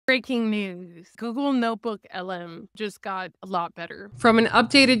Breaking news. Google NotebookLM just got a lot better. From an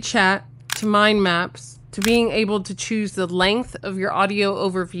updated chat to mind maps to being able to choose the length of your audio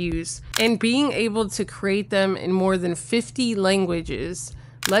overviews and being able to create them in more than 50 languages,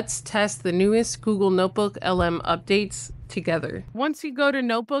 let's test the newest Google NotebookLM updates together. Once you go to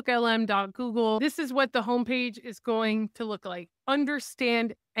notebooklm.google, this is what the homepage is going to look like.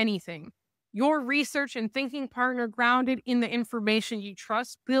 Understand anything. Your research and thinking partner grounded in the information you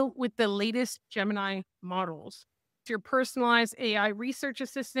trust, built with the latest Gemini models. It's your personalized AI research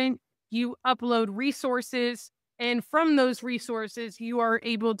assistant. You upload resources, and from those resources, you are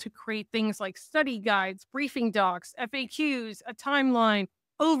able to create things like study guides, briefing docs, FAQs, a timeline,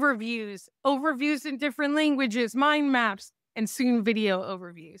 overviews in different languages, mind maps, and soon video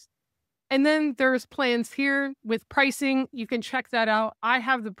overviews. And then there's plans here with pricing. You can check that out. I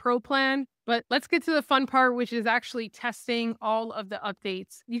have the Pro plan, but let's get to the fun part, which is actually testing all of the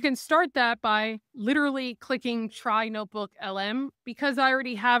updates. You can start that by literally clicking Try Notebook LM. Because I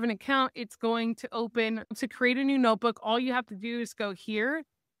already have an account, it's going to open to create a new notebook. All you have to do is go here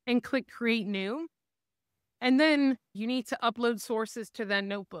and click Create New. And then you need to upload sources to that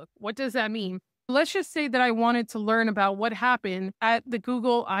notebook. What does that mean? Let's just say that I wanted to learn about what happened at the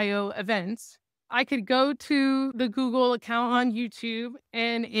Google I/O events. I could go to the Google account on YouTube,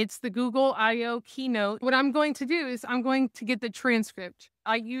 and it's the Google I/O keynote. What I'm going to do is I'm going to get the transcript.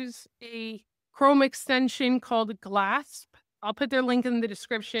 I use a Chrome extension called Glasp. I'll put their link in the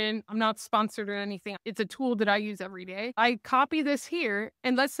description. I'm not sponsored or anything. It's a tool that I use every day. I copy this here,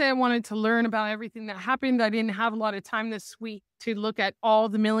 and let's say I wanted to learn about everything that happened. I didn't have a lot of time this week to look at all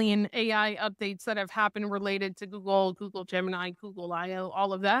the million AI updates that have happened related to Google, Google Gemini, Google I/O,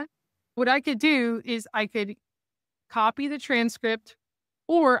 all of that. What I could do is I could copy the transcript,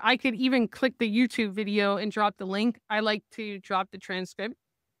 or I could even click the YouTube video and drop the link. I like to drop the transcript.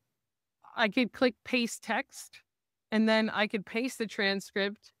 I could click paste text, and then I could paste the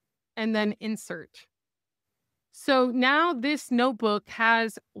transcript and then insert. So now this notebook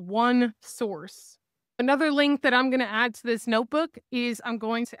has one source. Another link that I'm going to add to this notebook is I'm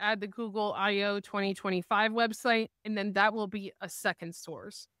going to add the Google I/O 2025 website, and then that will be a second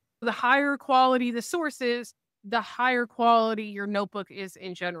source. The higher quality the source is, the higher quality your notebook is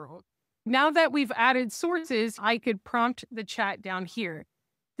in general. Now that we've added sources, I could prompt the chat down here.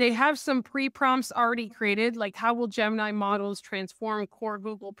 They have some pre-prompts already created, like how will Gemini models transform core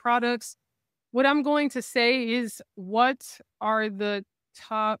Google products? What I'm going to say is, what are the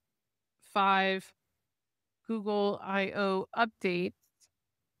top 5 Google I/O updates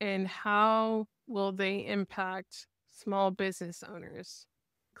and how will they impact small business owners?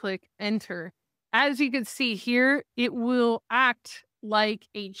 Click enter. As you can see here, it will act like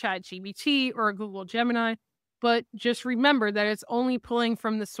a ChatGPT or a Google Gemini, but just remember that it's only pulling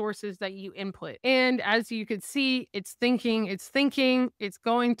from the sources that you input. And as you can see, it's thinking, it's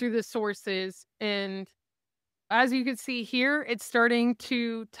going through the sources. And as you can see here, it's starting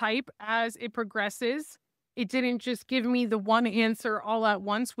to type as it progresses. It didn't just give me the one answer all at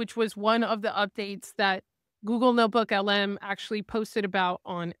once, which was one of the updates that Google NotebookLM actually posted about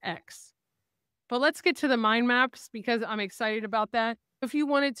on X. But let's get to the mind maps because I'm excited about that. If you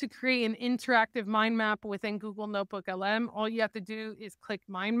wanted to create an interactive mind map within Google NotebookLM, all you have to do is click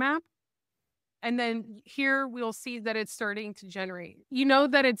Mind Map. And then here we'll see that it's starting to generate. You know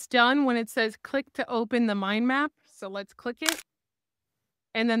that it's done when it says click to open the mind map. So let's click it.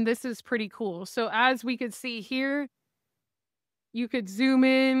 And then this is pretty cool. So as we could see here, you could zoom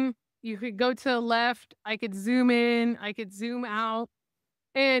in, you could go to the left, I could zoom in, I could zoom out.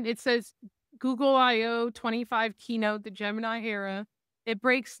 And it says Google I/O 25 keynote, the Gemini era. It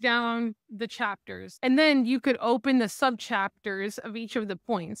breaks down the chapters. And then you could open the sub-chapters of each of the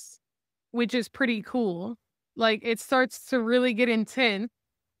points, which is pretty cool. Like, it starts to really get intense.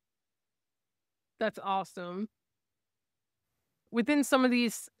 That's awesome. Within some of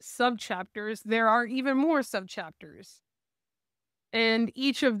these sub-chapters, there are even more sub-chapters. And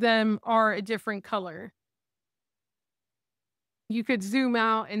each of them are a different color. You could zoom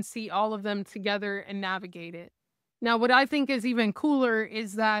out and see all of them together and navigate it. Now, what I think is even cooler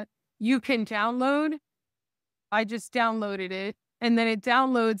is that you can download. I just downloaded it, and then it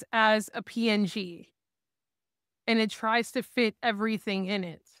downloads as a PNG. And it tries to fit everything in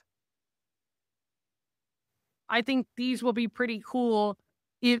it. I think these will be pretty cool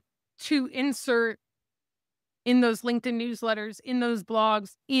to insert in those LinkedIn newsletters, in those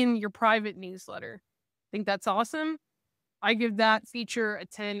blogs, in your private newsletter. I think that's awesome. I give that feature a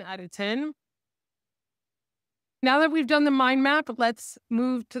 10 out of 10. Now that we've done the mind map, let's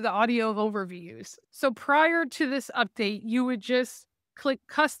move to the audio overviews. So prior to this update, you would just click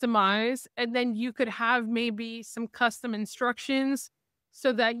customize, and then you could have maybe some custom instructions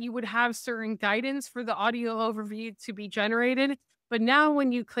so that you would have certain guidance for the audio overview to be generated. But now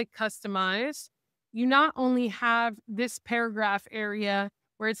when you click customize, you not only have this paragraph area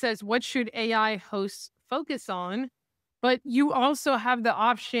where it says, what should AI hosts focus on? But you also have the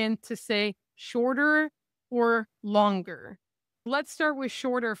option to say shorter or longer. Let's start with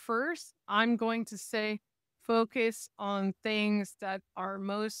shorter first. I'm going to say focus on things that are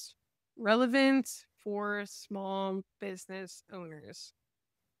most relevant for small business owners.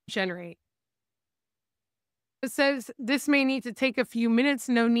 Generate. It says this may need to take a few minutes,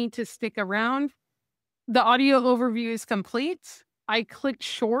 no need to stick around. The audio overview is complete. I clicked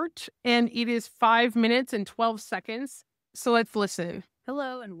short and it is 5 minutes and 12 seconds. So let's listen.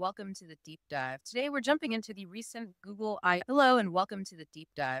 Hello and welcome to the deep dive. Today we're jumping into the recent Google I. Hello and welcome to the deep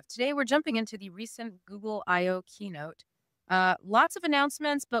dive. Today we're jumping into the recent Google I/O keynote. Lots of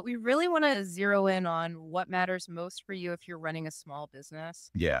announcements, but we really want to zero in on what matters most for you if you're running a small business.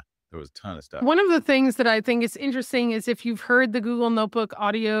 Yeah, there was a ton of stuff. One of the things that I think is interesting is if you've heard the Google Notebook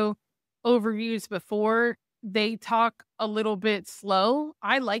audio overviews before, they talk a little bit slow.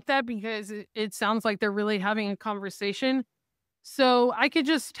 I like that because it sounds like they're really having a conversation. So I could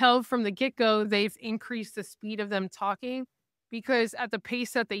just tell from the get-go, they've increased the speed of them talking, because at the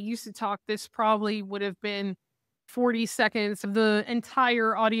pace that they used to talk, this probably would have been 40 seconds. The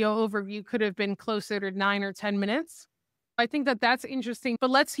entire audio overview could have been closer to 9 or 10 minutes. I think that that's interesting,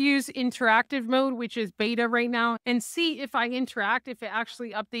 but let's use interactive mode, which is beta right now, and see if I interact, if it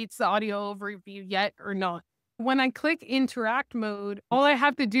actually updates the audio overview yet or not. When I click interact mode, all I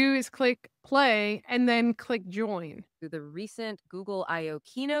have to do is click play and then click join. The recent Google I/O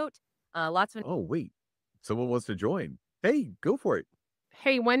keynote, lots of. Oh, wait. Someone wants to join. Hey, go for it.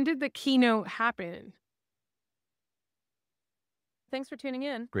 Hey, when did the keynote happen? Thanks for tuning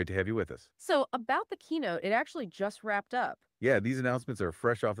in. Great to have you with us. So about the keynote, it actually just wrapped up. Yeah, these announcements are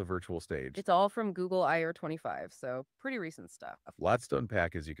fresh off the virtual stage. It's all from Google I/O 25, so pretty recent stuff. Lots to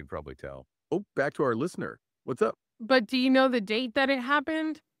unpack, as you can probably tell. Oh, back to our listener. What's up? But do you know the date that it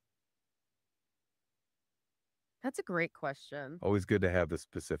happened? That's a great question. Always good to have the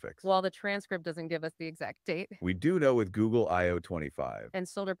specifics. Well, the transcript doesn't give us the exact date. We do know with Google I/O 25, And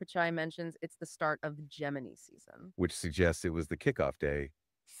Sundar Pichai mentions it's the start of Gemini season. which suggests it was the kickoff day.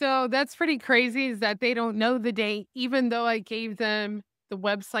 So that's pretty crazy, is that they don't know the date, even though I gave them the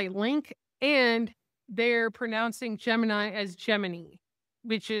website link, and they're pronouncing Gemini as Gemini,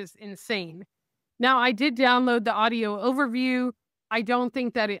 which is insane. Now, I did download the audio overview. I don't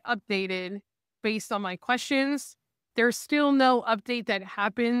think that it updated based on my questions. There's still no update that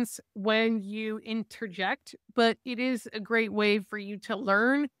happens when you interject, but it is a great way for you to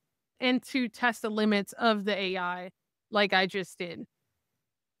learn and to test the limits of the AI like I just did.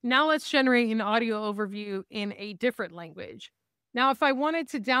 Now let's generate an audio overview in a different language. Now, if I wanted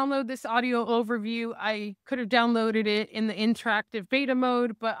to download this audio overview, I could have downloaded it in the interactive beta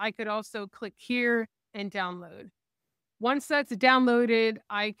mode, but I could also click here and download. Once that's downloaded,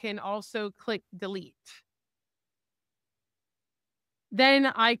 I can also click delete. Then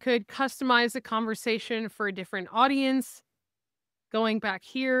I could customize the conversation for a different audience. Going back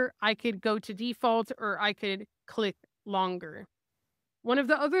here, I could go to default, or I could click longer. One of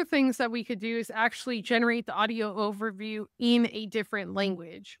the other things that we could do is actually generate the audio overview in a different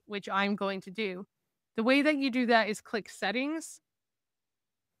language, which I'm going to do. The way that you do that is click settings.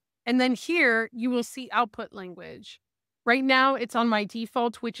 And then here you will see output language. Right now it's on my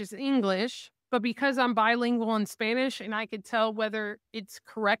default, which is English, but because I'm bilingual in Spanish and I could tell whether it's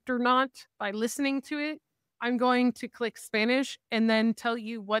correct or not by listening to it, I'm going to click Spanish and then tell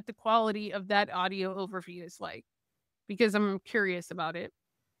you what the quality of that audio overview is like, because I'm curious about it.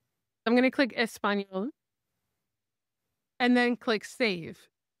 I'm going to click Español and then click Save.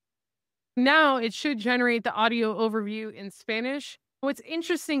 Now it should generate the audio overview in Spanish. What's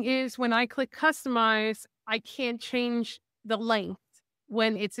interesting is when I click Customize, I can't change the length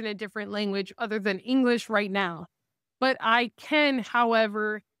when it's in a different language other than English right now. But I can,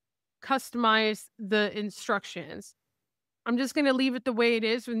 however, customize the instructions. I'm just going to leave it the way it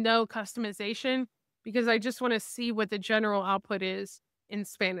is with no customization, because I just want to see what the general output is in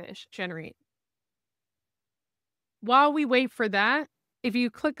Spanish. Generate. While we wait for that, if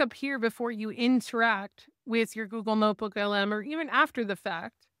you click up here before you interact with your Google Notebook LM, or even after the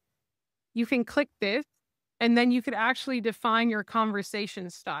fact, you can click this, and then you could actually define your conversation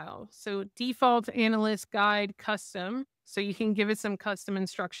style. So default, analyst, guide, custom. So you can give it some custom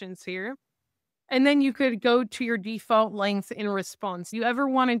instructions here. And then you could go to your default length in response. You ever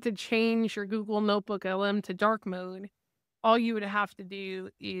wanted to change your Google Notebook LM to dark mode, all you would have to do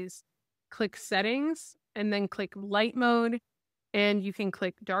is click settings and then click light mode, and you can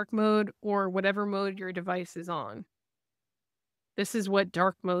click dark mode or whatever mode your device is on. This is what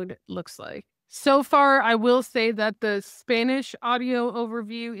dark mode looks like. So far, I will say that the Spanish audio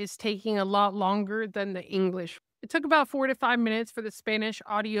overview is taking a lot longer than the English. It took about 4 to 5 minutes for the Spanish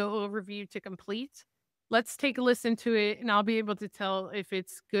audio overview to complete. Let's take a listen to it and I'll be able to tell if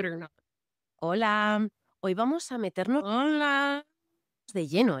it's good or not. Hola, hoy vamos a meternos Hola. de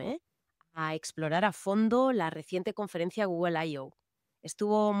lleno, a explorar a fondo la reciente conferencia Google I.O.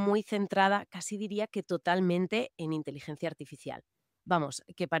 Estuvo muy centrada, casi diría que totalmente, en inteligencia artificial. Vamos,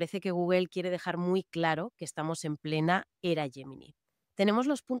 que parece que Google quiere dejar muy claro que estamos en plena era Gemini. Tenemos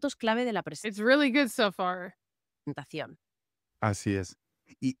los puntos clave de la It's really good so far. presentación. Así es.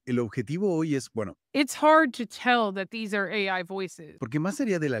 Y el objetivo hoy es, bueno, It's hard to tell that these are AI voices. porque más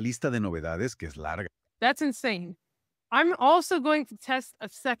allá de la lista de novedades, que es larga, That's insane. I'm also going to test a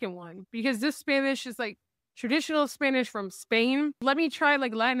second one because this Spanish is like traditional Spanish from Spain. Let me try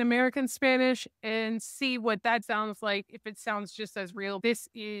like Latin American Spanish and see what that sounds like, if it sounds just as real. This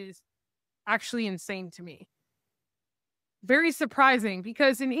is actually insane to me. Very surprising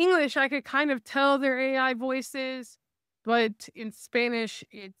because in English, I could kind of tell they're AI voices, but in Spanish,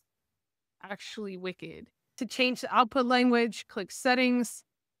 it's actually wicked. To change the output language, click settings,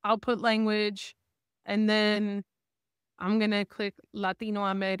 output language, and then I'm going to click Latino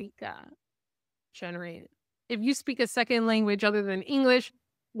America, generate. If you speak a second language other than English,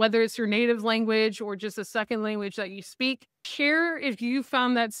 whether it's your native language or just a second language that you speak, share if you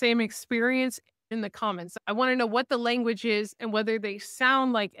found that same experience in the comments. I want to know what the language is and whether they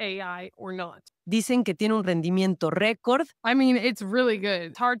sound like AI or not. Dicen que tiene un rendimiento récord. I mean, it's really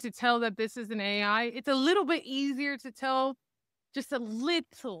good. It's hard to tell that this is an AI. It's a little bit easier to tell, just a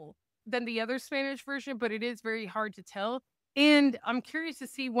little, than the other Spanish version, but it is very hard to tell. And I'm curious to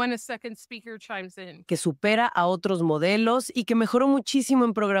see when a second speaker chimes in. Que supera a otros modelos y que mejoró muchísimo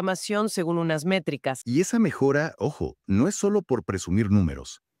en programación según unas métricas. y esa mejora, ojo, no es solo por presumir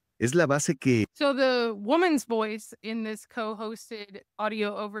números. Es la base que So the woman's voice in this co-hosted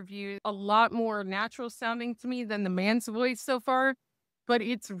audio overview, a lot more natural sounding to me than the man's voice so far, but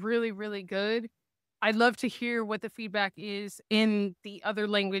it's really, really good. I'd love to hear what the feedback is in the other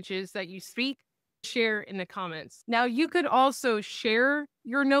languages that you speak. Share in the comments. Now, you could also share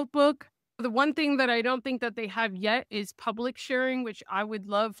your notebook. The one thing that I don't think that they have yet is public sharing, which I would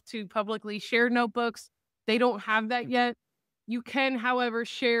love to publicly share notebooks. They don't have that yet. You can, however,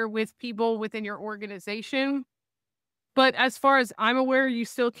 share with people within your organization. But as far as I'm aware, you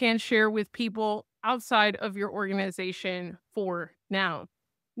still can share with people outside of your organization for now.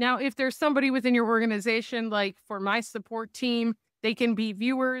 Now, if there's somebody within your organization, like for my support team, they can be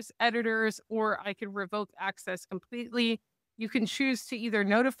viewers, editors, or I could revoke access completely. You can choose to either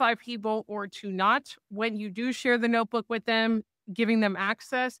notify people or to not when you do share the notebook with them, giving them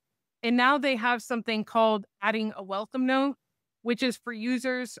access. And now they have something called adding a welcome note, which is for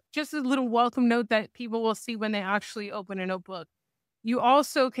users, just a little welcome note that people will see when they actually open a notebook. You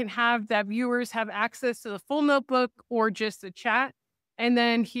also can have that viewers have access to the full notebook or just a chat. And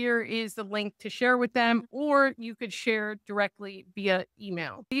then here is the link to share with them, or you could share directly via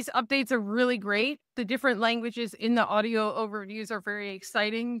email. These updates are really great. The different languages in the audio overviews are very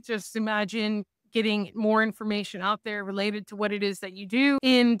exciting. Just imagine getting more information out there related to what it is that you do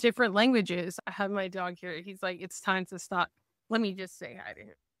in different languages. I have my dog here. He's like, it's time to stop. Let me just say hi to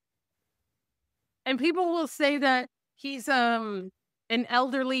him. And people will say that he's an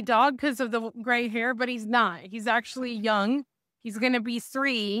elderly dog because of the gray hair, but he's not. He's actually young. He's going to be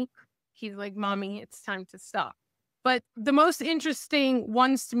 3. He's like, Mommy, it's time to stop. But the most interesting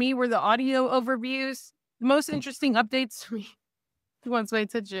ones to me were the audio overviews. The most interesting updates to me, once I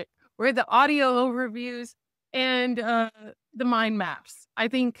touch it, were the audio overviews and the mind maps. I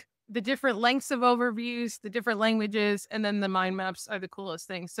think the different lengths of overviews, the different languages, and then the mind maps are the coolest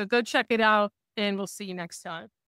things. So go check it out, and we'll see you next time.